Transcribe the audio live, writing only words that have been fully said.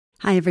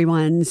Hi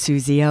everyone,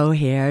 Susie O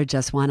here.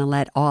 Just want to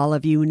let all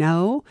of you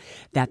know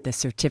that the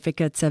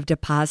certificates of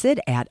deposit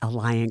at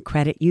Alliant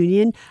Credit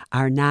Union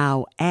are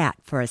now at,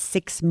 for a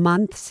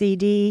 6-month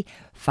CD,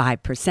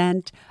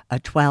 5%, a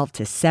 12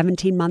 to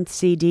 17-month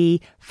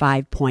CD,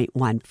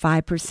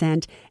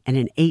 5.15%, and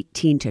an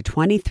 18 to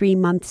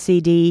 23-month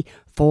CD,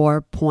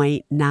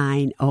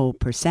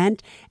 4.90%.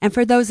 And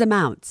for those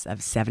amounts of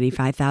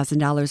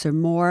 $75,000 or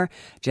more,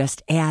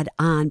 just add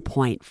on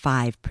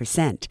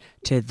 0.5%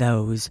 to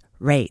those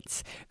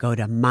rates. Go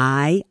to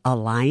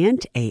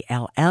myalliant,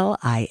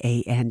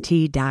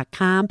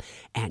 ALLIANT.com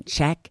and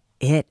check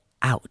it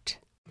out.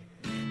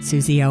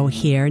 Susie O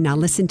here. Now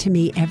listen to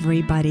me,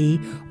 everybody.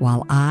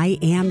 While I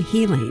am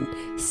healing,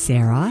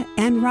 Sarah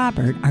and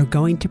Robert are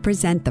going to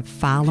present the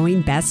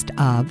following best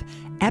of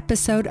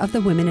episode of the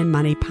Women in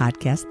Money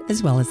podcast,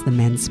 as well as the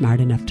Men Smart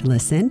Enough to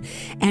Listen,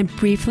 and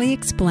briefly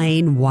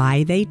explain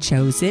why they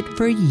chose it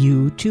for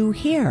you to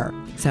hear.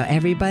 So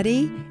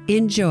everybody,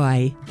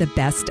 enjoy the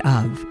best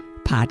of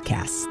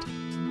podcast.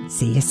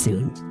 See you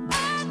soon.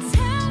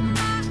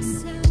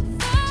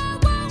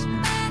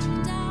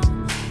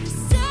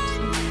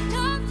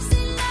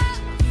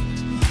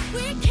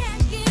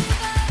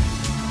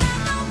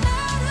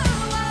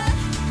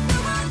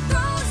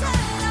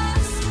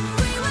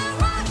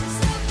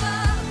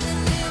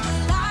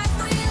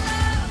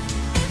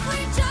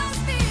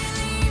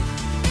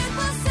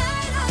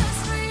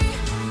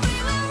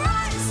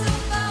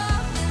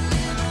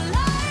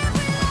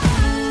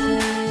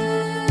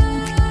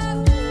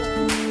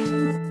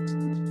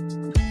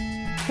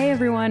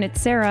 Everyone, it's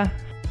Sarah.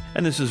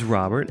 And this is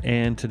Robert,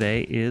 and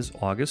today is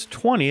August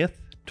 20th,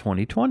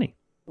 2020.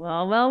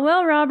 Well,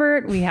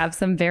 Robert, we have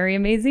some very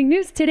amazing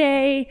news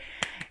today.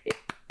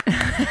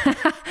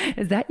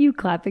 Is that you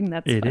clapping?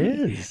 That's It funny.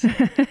 is.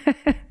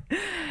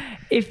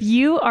 If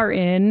you are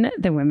in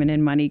the Women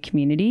in Money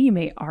community, you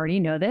may already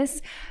know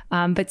this,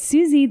 but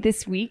Susie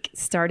this week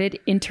started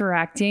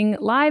interacting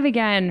live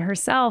again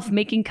herself,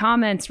 making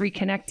comments,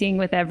 reconnecting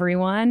with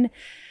everyone.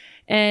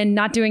 And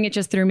not doing it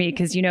just through me,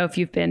 because, you know, if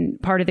you've been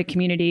part of the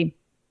community,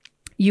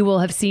 you will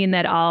have seen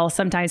that I'll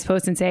sometimes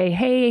post and say,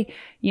 hey,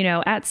 you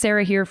know, at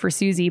Sarah here for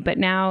Susie. But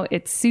now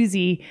it's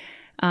Susie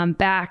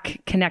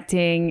back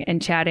connecting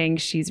and chatting.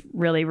 She's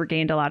really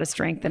regained a lot of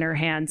strength in her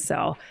hands.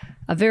 So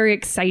a very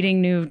exciting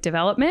new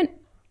development.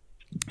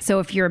 So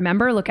if you're a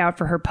member, look out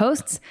for her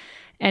posts.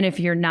 And if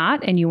you're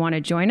not and you want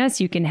to join us,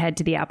 you can head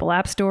to the Apple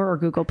App Store or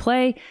Google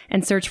Play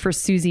and search for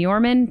Susie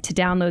Orman to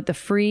download the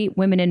free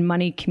Women in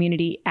Money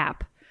community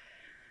app.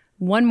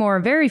 One more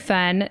very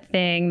fun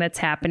thing that's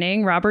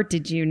happening. Robert,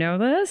 did you know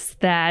this?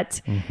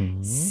 That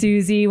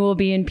Susie will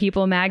be in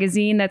People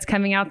magazine that's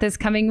coming out this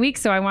coming week.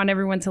 So I want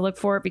everyone to look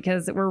for it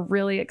because we're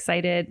really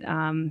excited.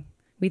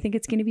 We think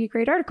it's going to be a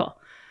great article.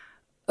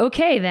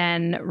 Okay,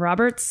 then,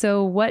 Robert.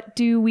 So what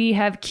do we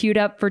have queued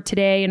up for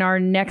today in our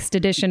next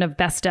edition of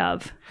Best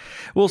Of?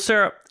 Well,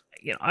 Sarah,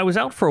 I was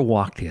out for a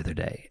walk the other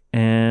day,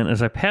 and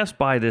as I passed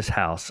by this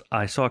house,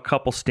 I saw a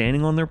couple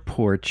standing on their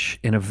porch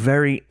in a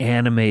very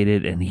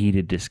animated and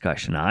heated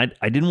discussion. I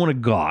didn't want to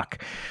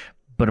gawk,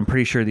 but I'm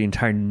pretty sure the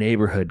entire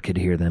neighborhood could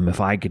hear them if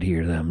I could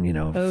hear them,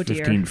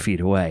 15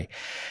 feet away.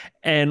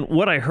 And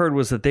what I heard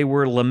was that they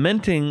were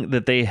lamenting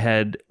that they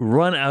had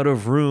run out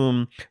of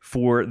room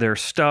for their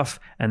stuff,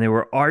 and they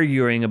were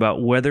arguing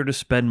about whether to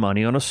spend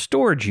money on a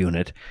storage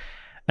unit.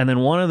 And then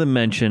one of them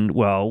mentioned,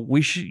 well, we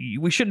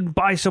shouldn't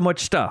buy so much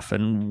stuff,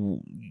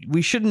 and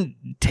we shouldn't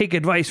take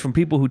advice from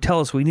people who tell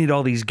us we need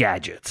all these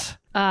gadgets.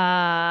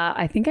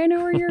 I think I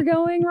know where you're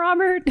going,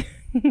 Robert.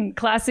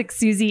 Classic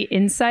Susie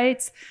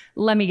insights.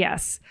 Let me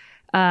guess.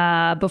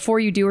 Before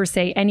you do or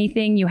say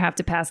anything, you have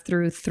to pass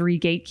through 3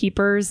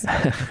 gatekeepers.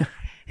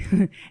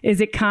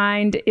 Is it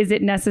kind? Is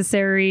it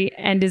necessary?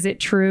 And is it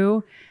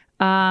true?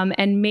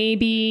 And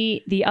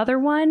maybe the other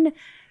one,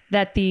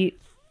 that the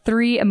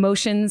 3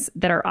 emotions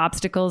that are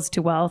obstacles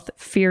to wealth: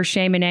 fear,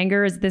 shame, and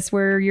anger. Is this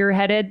where you're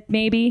headed,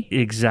 maybe?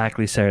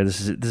 Exactly, Sarah.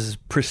 This is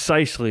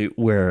precisely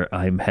where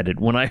I'm headed.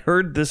 When I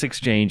heard this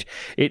exchange,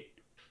 it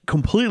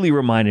completely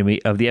reminded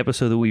me of the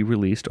episode that we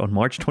released on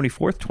March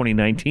 24th,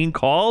 2019,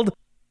 called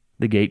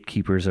The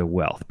Gatekeepers of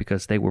Wealth,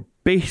 because they were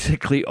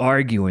basically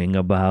arguing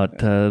about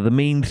the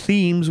main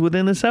themes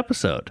within this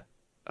episode.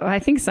 I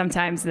think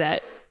sometimes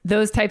that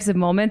those types of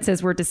moments,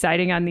 as we're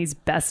deciding on these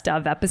best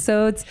of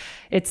episodes,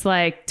 it's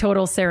like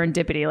total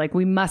serendipity. Like,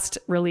 we must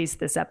release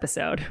this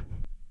episode.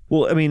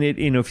 Well, I mean,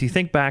 if you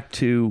think back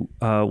to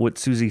what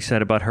Susie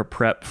said about her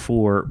prep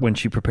for when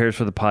she prepares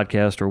for the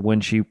podcast, or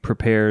when she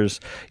prepares,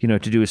 to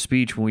do a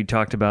speech, when we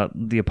talked about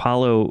the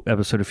Apollo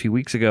episode a few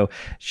weeks ago,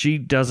 she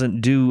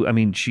doesn't do,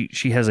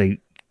 she has a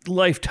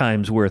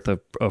lifetime's worth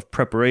of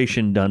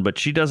preparation done, but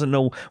she doesn't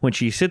know when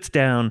she sits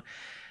down,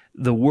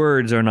 the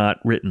words are not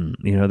written,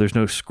 there's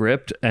no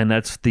script, and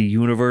that's the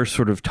universe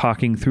sort of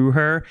talking through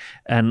her.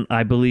 And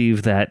I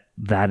believe that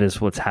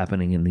is what's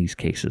happening in these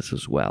cases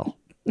as well.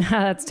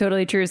 That's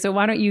totally true. So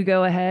why don't you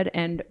go ahead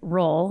and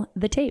roll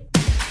the tape?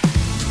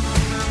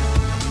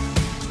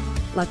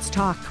 Let's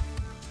talk.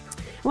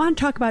 I want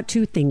to talk about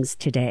 2 things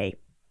today.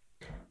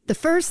 The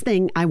first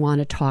thing I want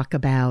to talk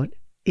about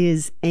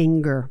is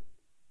anger,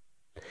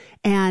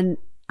 and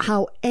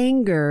how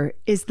anger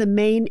is the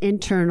main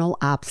internal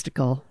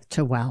obstacle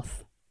to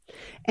wealth.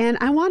 And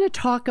I want to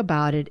talk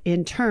about it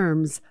in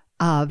terms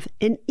of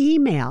an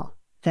email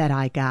that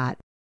I got.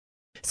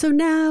 So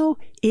now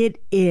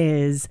it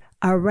is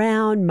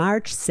around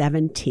March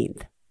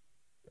 17th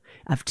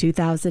of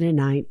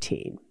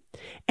 2019.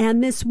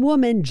 And this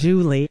woman,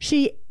 Julie,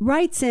 she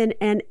writes in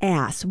and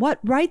asks, what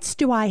rights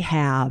do I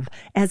have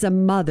as a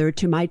mother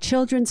to my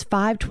children's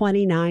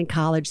 529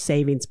 college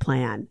savings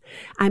plan?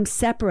 I'm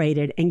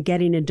separated and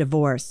getting a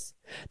divorce.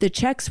 The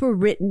checks were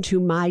written to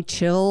my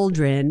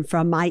children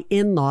from my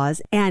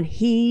in-laws, and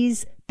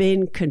he's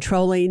been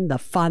controlling the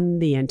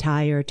fund the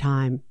entire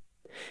time.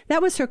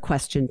 That was her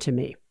question to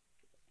me.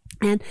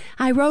 And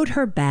I wrote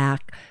her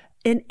back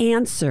an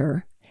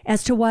answer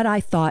as to what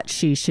I thought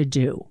she should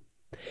do.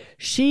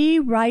 She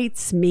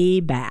writes me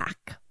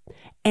back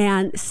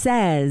and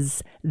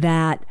says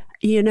that,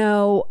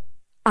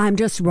 I'm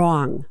just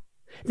wrong,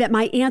 that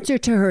my answer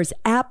to her is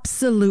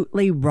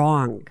absolutely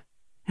wrong.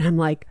 And I'm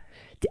like,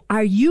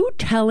 are you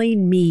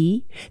telling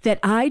me that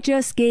I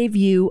just gave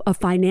you a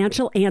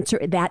financial answer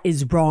that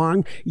is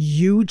wrong?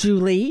 You,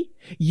 Julie,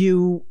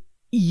 you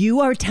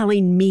are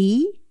telling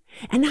me?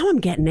 And now I'm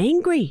getting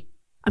angry.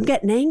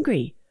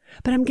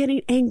 But I'm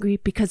getting angry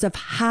because of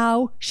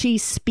how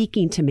she's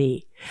speaking to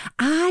me.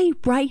 I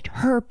write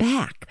her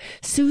back.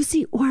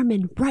 Susie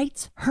Orman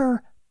writes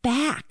her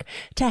back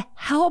to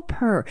help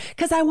her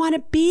because I want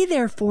to be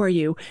there for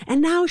you.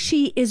 And now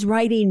she is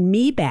writing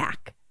me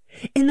back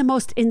in the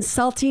most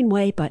insulting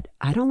way, but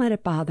I don't let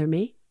it bother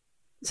me.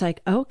 It's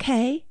like,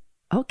 okay.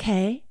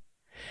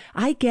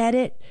 I get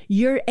it.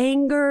 Your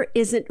anger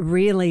isn't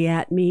really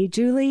at me,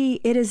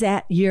 Julie. It is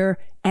at your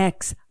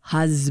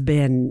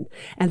ex-husband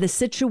and the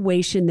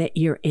situation that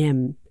you're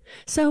in.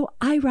 So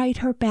I write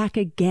her back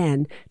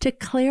again to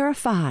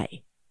clarify.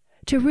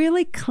 To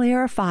really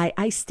clarify,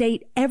 I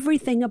state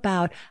everything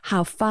about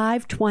how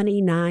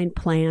 529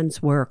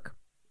 plans work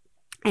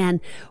and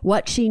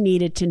what she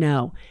needed to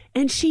know.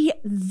 And she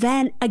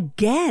then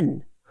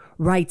again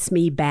writes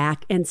me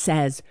back and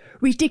says,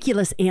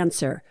 ridiculous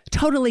answer,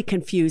 totally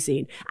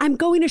confusing. I'm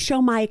going to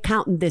show my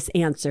accountant this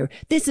answer.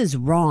 This is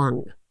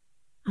wrong.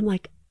 I'm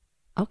like,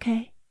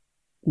 okay,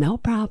 no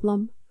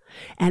problem.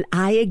 And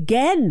I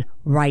again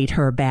write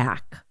her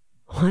back.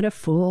 What a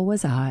fool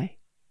was I.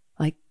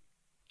 Like,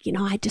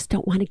 I just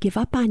don't want to give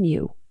up on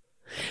you.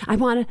 I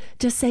want to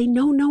just say,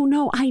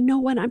 no, I know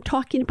what I'm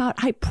talking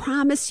about. I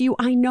promise you,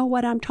 I know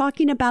what I'm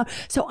talking about.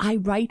 So I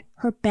write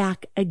her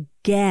back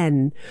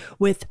again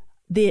with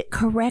the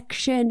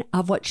correction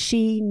of what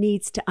she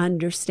needs to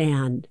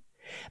understand.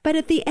 But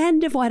at the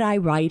end of what I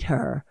write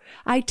her,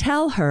 I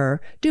tell her,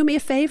 do me a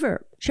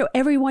favor, show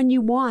everyone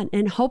you want,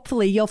 and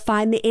hopefully you'll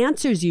find the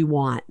answers you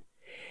want.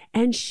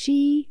 And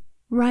she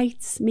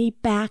writes me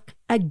back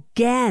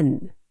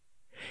again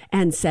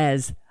and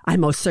says, I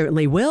most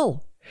certainly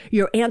will.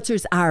 Your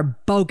answers are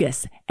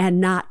bogus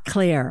and not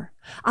clear.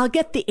 I'll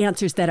get the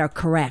answers that are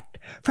correct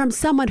from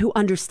someone who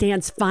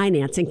understands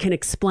finance and can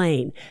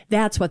explain.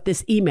 That's what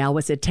this email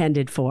was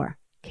intended for.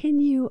 Can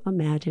you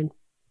imagine?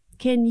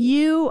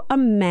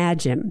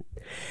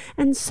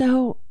 And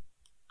so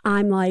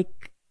I'm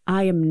like,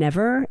 I am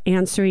never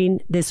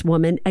answering this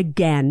woman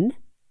again.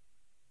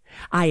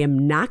 I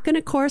am not going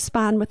to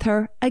correspond with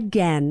her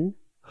again.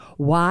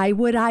 Why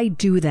would I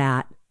do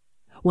that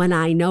when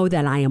I know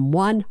that I am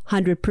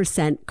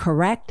 100%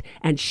 correct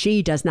and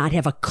she does not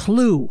have a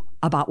clue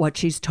about what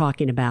she's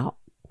talking about?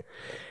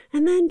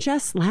 And then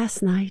just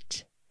last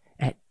night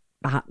at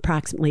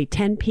approximately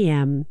 10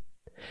 p.m.,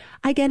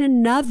 I get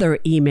another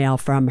email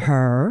from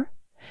her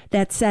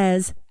that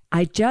says,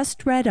 I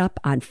just read up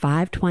on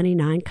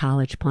 529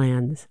 college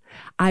plans.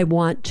 I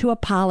want to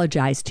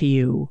apologize to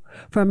you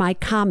for my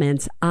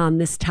comments on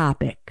this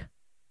topic.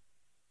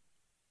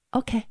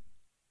 Okay.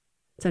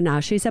 So now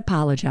she's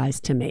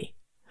apologized to me.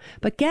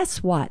 But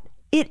guess what?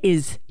 It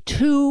is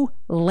too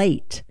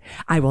late.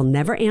 I will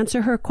never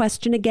answer her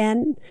question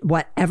again.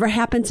 Whatever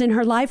happens in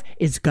her life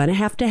is going to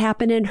have to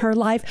happen in her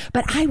life.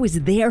 But I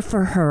was there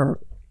for her.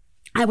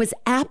 I was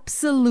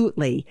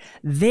absolutely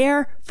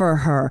there for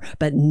her.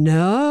 But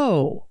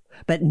no,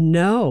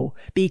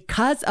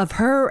 because of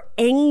her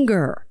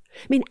anger.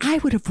 I mean, I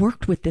would have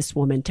worked with this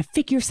woman to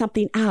figure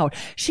something out.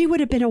 She would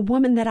have been a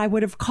woman that I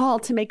would have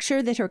called to make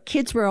sure that her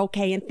kids were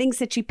okay and things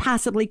that she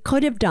possibly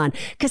could have done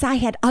because I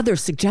had other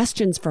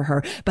suggestions for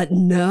her. But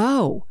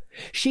no,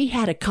 she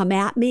had to come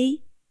at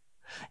me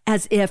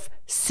as if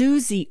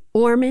Susie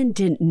Orman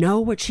didn't know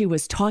what she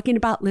was talking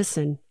about.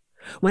 Listen,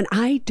 when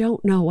I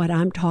don't know what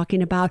I'm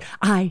talking about,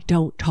 I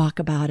don't talk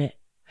about it.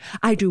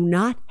 I do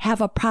not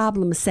have a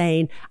problem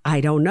saying, I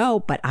don't know,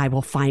 but I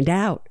will find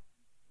out.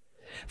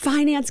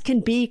 Finance can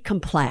be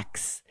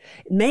complex.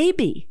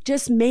 Maybe,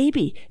 just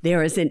maybe,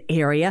 there is an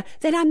area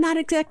that I'm not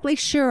exactly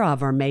sure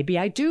of, or maybe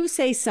I do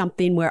say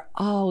something where,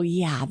 oh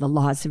yeah, the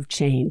laws have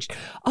changed.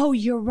 Oh,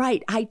 you're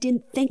right. I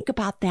didn't think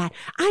about that.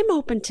 I'm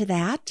open to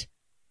that.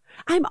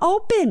 I'm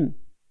open.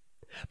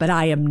 But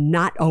I am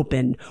not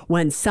open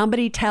when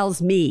somebody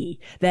tells me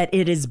that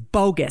it is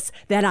bogus,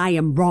 that I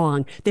am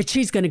wrong, that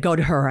she's going to go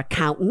to her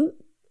accountant.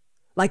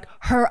 Like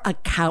her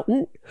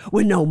accountant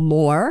would know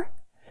more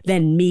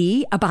than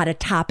me about a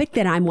topic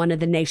that I'm one of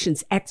the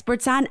nation's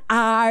experts on.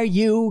 Are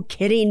you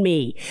kidding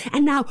me?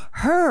 And now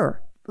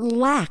her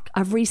lack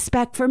of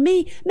respect for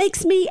me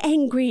makes me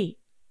angry.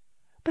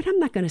 But I'm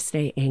not going to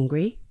stay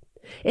angry.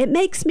 It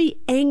makes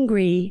me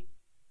angry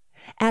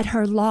at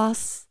her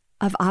loss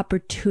of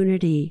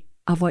opportunity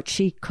of what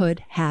she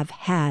could have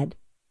had.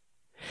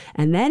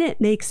 And then it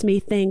makes me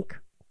think,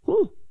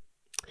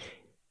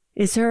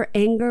 is her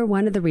anger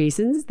one of the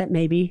reasons that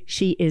maybe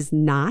she is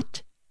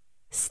not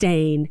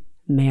staying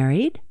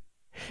married?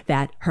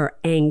 That her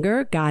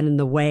anger got in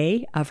the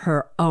way of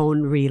her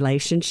own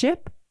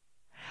relationship?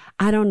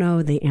 I don't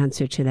know the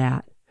answer to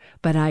that,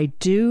 but I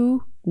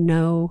do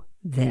know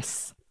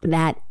this,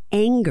 that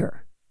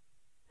anger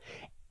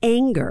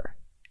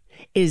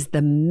is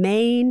the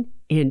main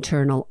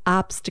internal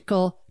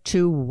obstacle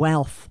to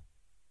wealth.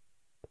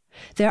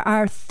 There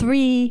are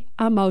 3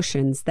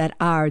 emotions that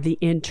are the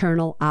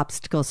internal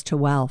obstacles to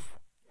wealth.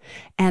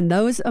 And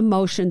those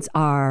emotions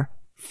are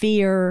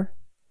fear,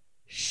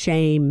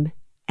 shame,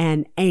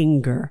 and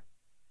anger.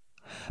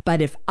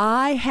 But if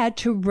I had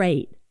to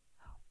rate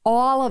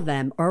all of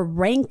them or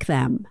rank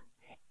them,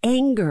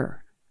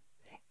 anger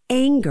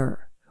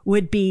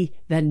would be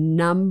the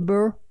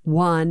number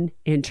 1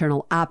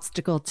 internal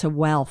obstacle to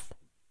wealth.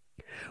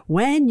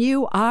 When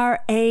you are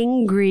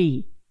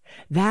angry,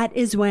 that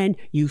is when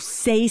you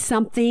say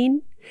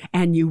something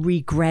and you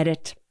regret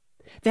it.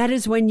 That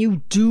is when you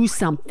do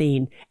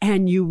something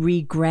and you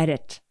regret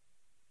it.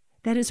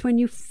 That is when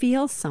you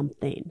feel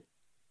something.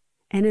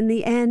 And in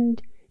the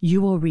end,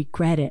 you will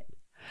regret it.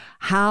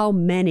 How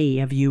many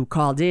of you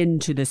called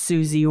into the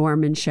Susie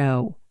Orman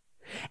show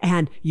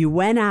and you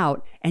went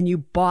out and you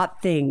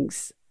bought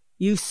things,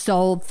 you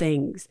sold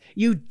things,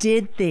 you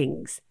did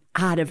things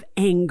out of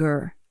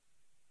anger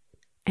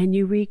and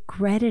you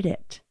regretted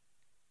it?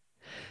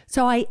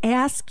 So I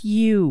ask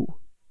you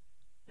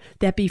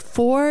that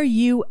before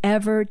you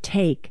ever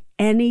take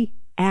any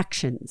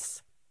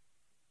actions,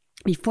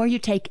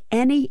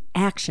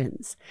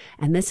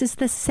 and this is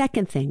the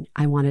second thing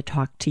I want to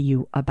talk to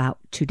you about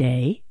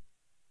today,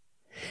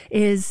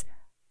 is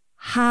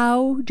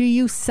how do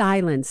you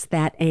silence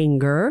that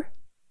anger?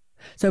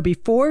 So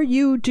before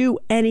you do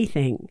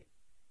anything,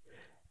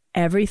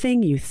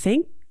 everything you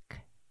think,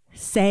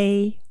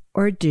 say,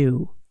 or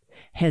do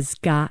has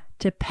got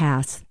to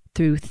pass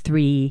through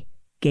 3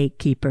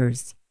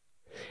 gatekeepers.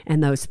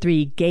 And those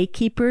 3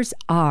 gatekeepers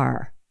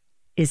are,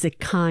 is it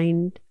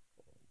kind?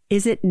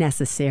 Is it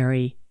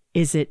necessary?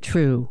 Is it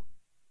true?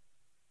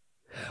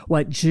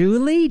 What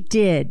Julie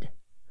did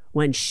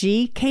when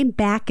she came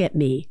back at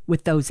me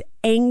with those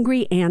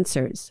angry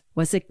answers,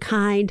 was it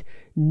kind?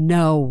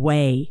 No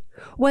way.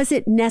 Was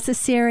it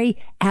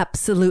necessary?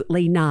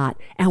 Absolutely not.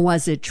 And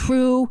was it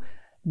true?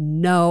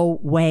 No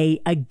way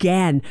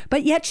again.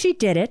 But yet she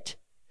did it.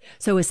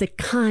 So is it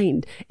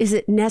kind? Is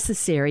it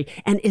necessary?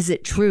 And is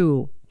it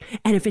true?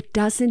 And if it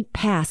doesn't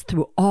pass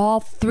through all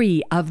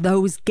 3 of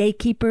those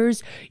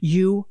gatekeepers,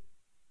 you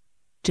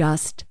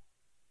just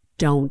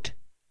don't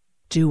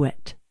do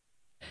it.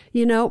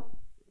 You know,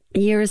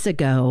 years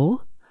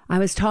ago, I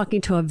was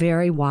talking to a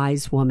very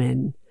wise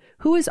woman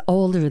who is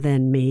older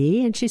than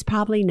me, and she's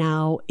probably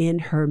now in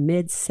her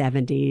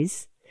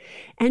mid-70s.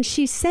 And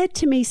she said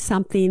to me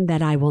something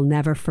that I will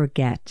never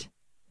forget.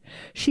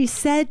 She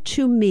said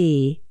to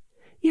me,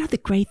 you know the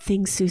great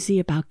thing, Susie,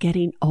 about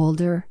getting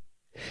older?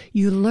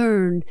 You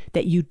learn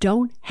that you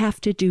don't have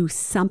to do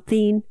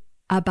something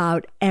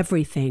about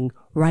everything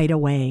right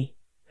away.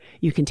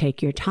 You can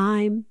take your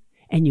time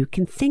and you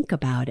can think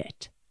about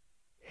it.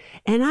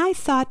 And I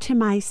thought to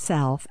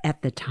myself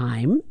at the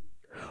time,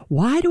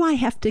 why do I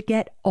have to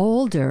get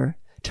older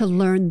to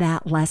learn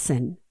that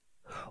lesson?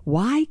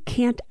 Why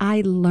can't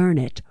I learn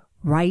it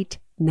right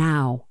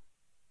now?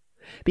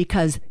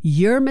 Because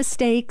your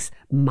mistakes,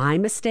 my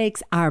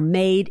mistakes, are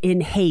made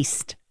in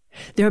haste.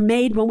 They're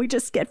made when we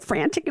just get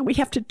frantic and we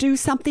have to do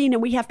something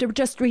and we have to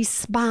just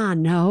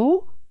respond.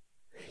 No,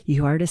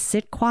 you are to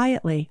sit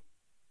quietly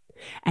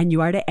and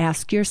you are to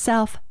ask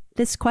yourself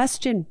this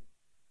question.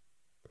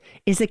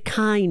 Is it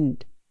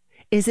kind?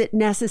 Is it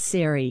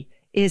necessary?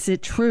 Is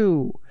it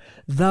true?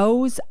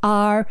 Those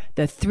are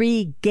the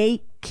 3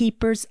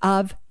 gatekeepers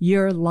of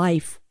your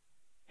life.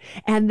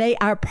 And they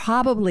are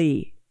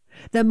probably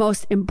the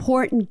most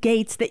important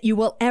gates that you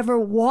will ever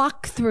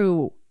walk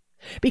through.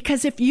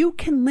 Because if you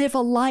can live a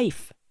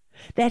life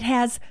that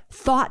has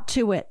thought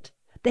to it,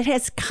 that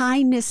has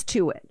kindness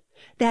to it,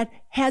 that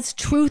has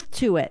truth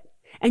to it,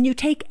 and you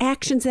take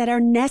actions that are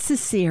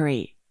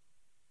necessary,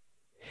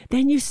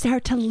 then you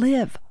start to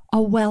live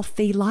a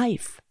wealthy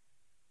life.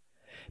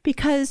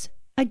 Because,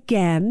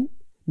 again,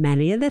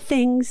 many of the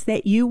things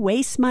that you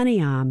waste money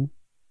on,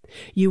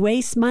 you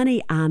waste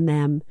money on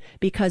them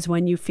because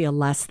when you feel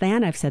less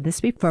than, I've said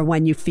this before,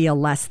 when you feel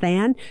less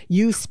than,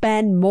 you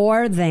spend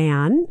more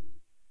than,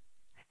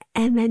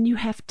 and then you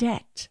have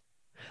debt.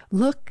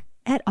 Look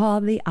at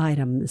all the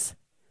items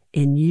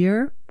in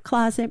your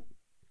closet,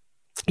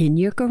 in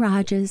your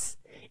garages,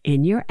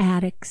 in your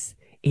attics,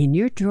 in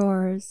your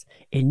drawers,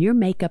 in your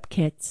makeup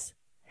kits,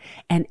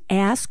 and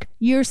ask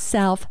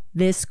yourself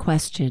this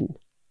question: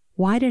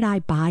 why did I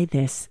buy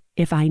this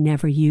if I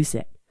never use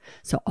it?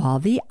 So all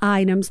the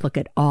items, look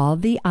at all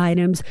the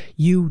items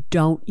you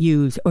don't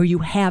use or you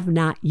have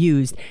not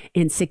used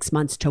in 6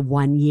 months to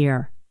 1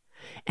 year.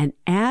 And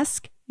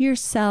ask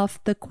yourself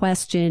the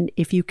question,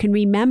 if you can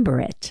remember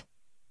it: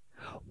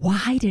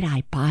 why did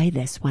I buy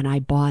this when I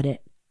bought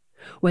it?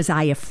 Was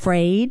I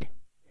afraid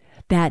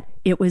that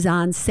it was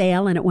on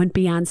sale and it wouldn't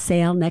be on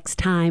sale next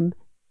time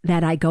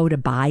that I go to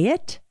buy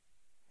it?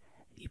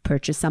 You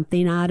purchased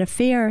something out of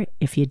fear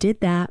if you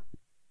did that.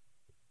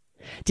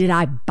 Did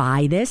I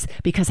buy this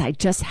because I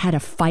just had a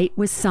fight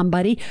with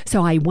somebody,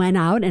 so I went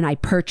out and I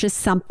purchased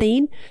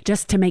something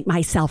just to make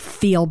myself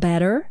feel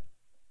better?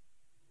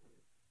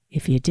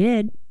 If you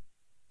did,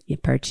 you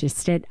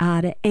purchased it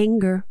out of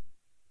anger.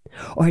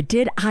 Or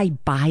did I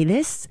buy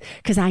this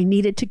because I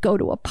needed to go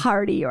to a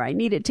party or I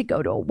needed to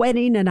go to a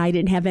wedding and I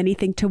didn't have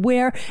anything to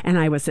wear and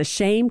I was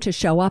ashamed to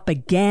show up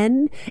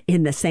again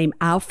in the same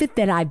outfit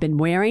that I've been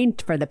wearing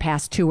for the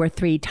past 2 or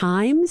 3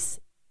 times?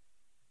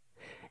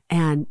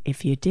 And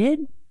if you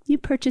did, you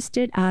purchased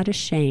it out of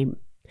shame.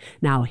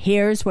 Now,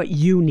 here's what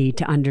you need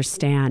to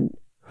understand.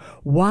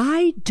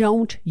 Why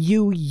don't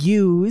you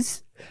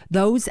use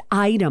those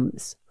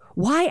items?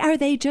 Why are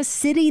they just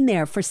sitting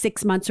there for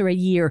 6 months or a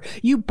year?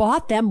 You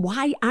bought them.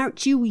 Why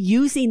aren't you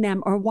using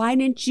them? Or why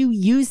didn't you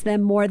use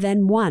them more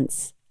than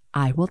once?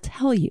 I will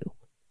tell you.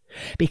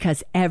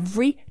 Because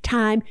every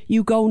time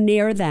you go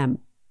near them,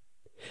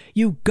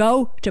 you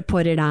go to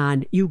put it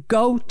on, you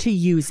go to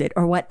use it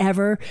or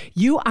whatever,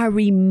 you are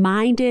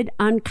reminded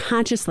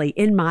unconsciously,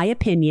 in my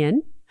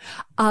opinion,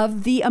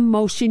 of the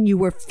emotion you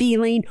were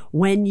feeling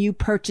when you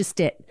purchased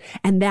it.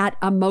 And that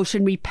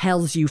emotion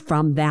repels you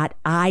from that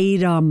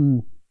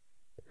item.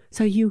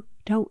 So you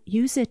don't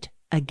use it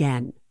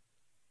again.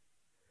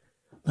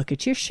 Look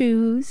at your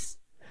shoes,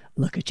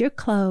 look at your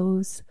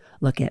clothes,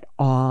 look at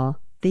all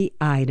the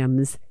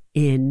items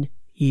in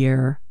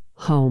your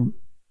home.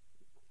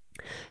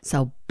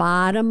 So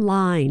bottom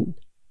line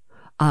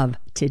of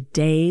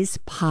today's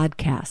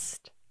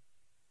podcast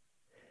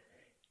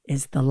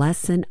is the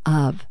lesson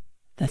of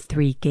the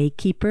 3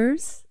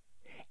 gatekeepers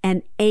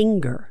and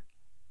anger.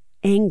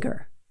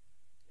 Anger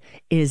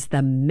is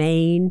the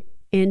main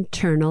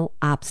internal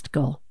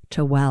obstacle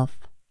to wealth.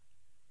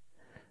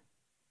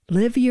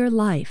 Live your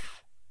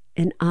life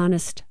an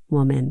honest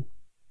woman,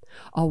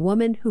 a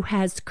woman who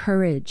has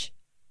courage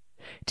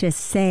to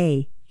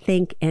say,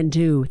 think, and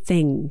do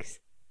things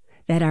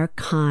that are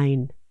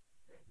kind,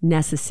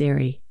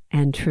 necessary,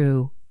 and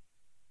true.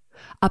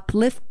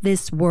 Uplift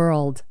this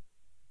world.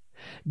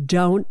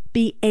 Don't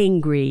be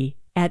angry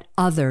at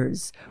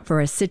others for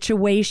a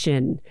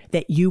situation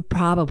that you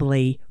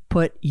probably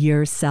put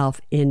yourself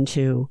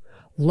into.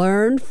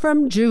 Learn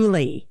from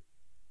Julie,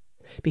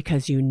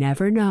 because you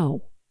never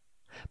know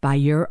by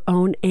your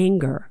own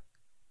anger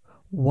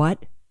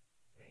what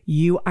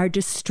you are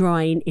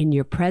destroying in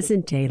your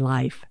present day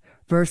life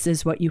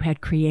versus what you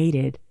had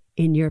created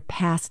in your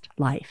past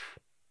life.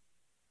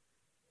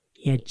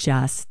 You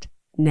just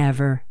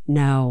never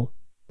know.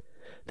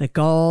 The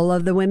goal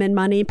of the Women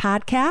Money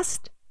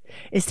podcast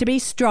is to be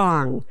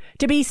strong,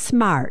 to be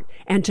smart,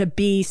 and to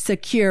be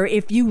secure.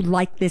 If you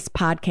like this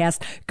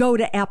podcast, go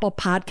to Apple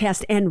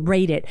Podcast and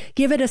rate it.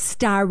 Give it a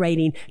star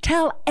rating.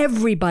 Tell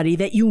everybody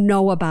that you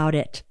know about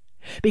it,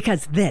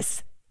 because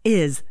this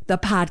is the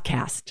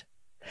podcast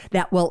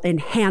that will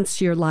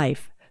enhance your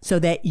life so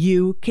that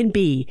you can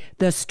be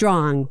the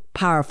strong,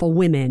 powerful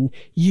women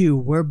you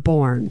were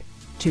born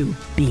to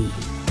be.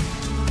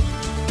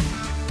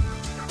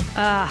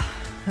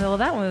 Well,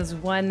 that was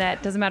one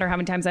that doesn't matter how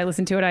many times I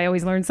listen to it, I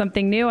always learn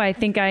something new. I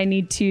think I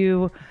need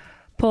to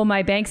pull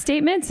my bank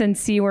statements and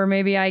see where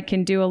maybe I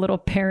can do a little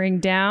paring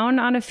down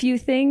on a few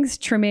things,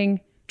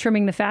 trimming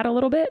the fat a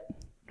little bit.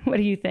 What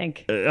do you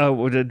think?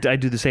 I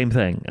do the same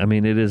thing. I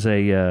mean, it is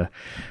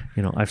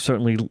I've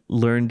certainly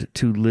learned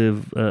to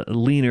live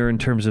leaner in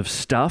terms of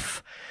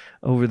stuff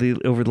over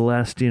the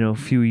last,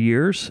 few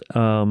years.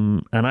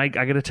 And I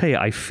got to tell you,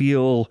 I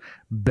feel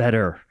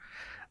better.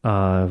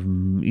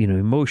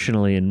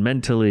 Emotionally and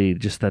mentally,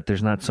 just that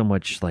there's not so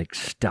much like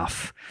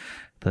stuff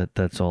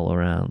that's all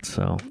around.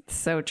 So it's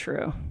so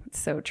true. It's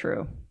so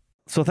true.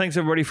 So thanks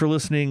everybody for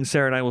listening.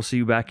 Sarah and I will see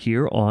you back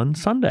here on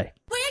Sunday.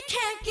 We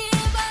can't give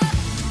up,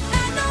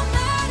 and no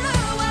matter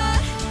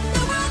what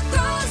the world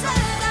throws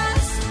at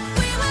us,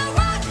 we will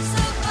rise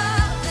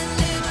above and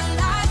live a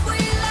life we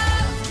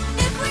love.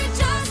 If we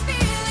just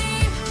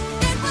believe,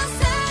 it will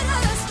set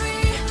us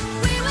free.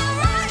 We will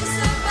rise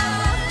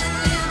above and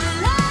live a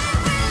life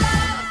we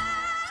love.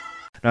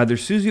 Neither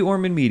Susie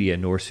Orman Media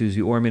nor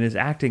Susie Orman is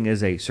acting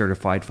as a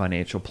certified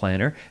financial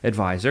planner,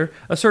 advisor,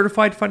 a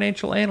certified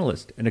financial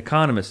analyst, an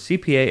economist,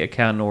 CPA,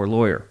 accountant, or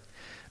lawyer.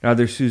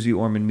 Neither Susie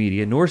Orman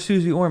Media nor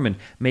Susie Orman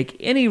make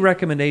any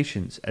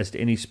recommendations as to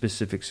any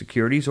specific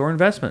securities or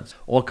investments.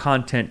 All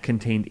content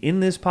contained in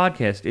this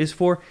podcast is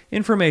for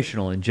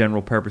informational and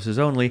general purposes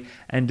only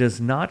and does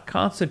not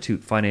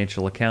constitute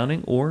financial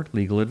accounting or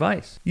legal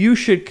advice. You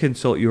should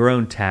consult your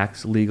own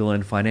tax, legal,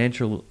 and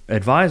financial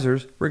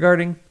advisors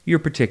regarding your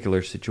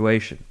particular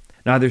situation.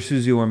 Neither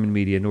Susie Orman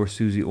Media nor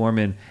Susie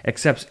Orman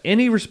accepts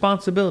any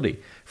responsibility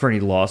for any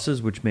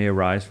losses which may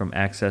arise from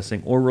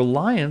accessing or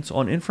reliance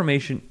on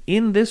information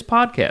in this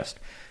podcast.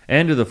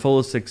 And to the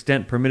fullest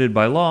extent permitted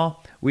by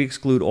law, we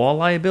exclude all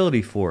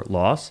liability for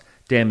loss,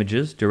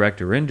 damages,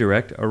 direct or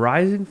indirect,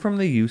 arising from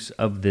the use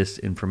of this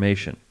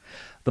information.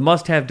 The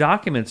must-have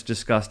documents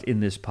discussed in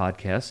this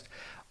podcast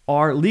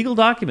are legal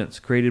documents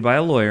created by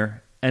a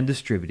lawyer and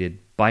distributed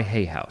by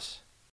Hay House.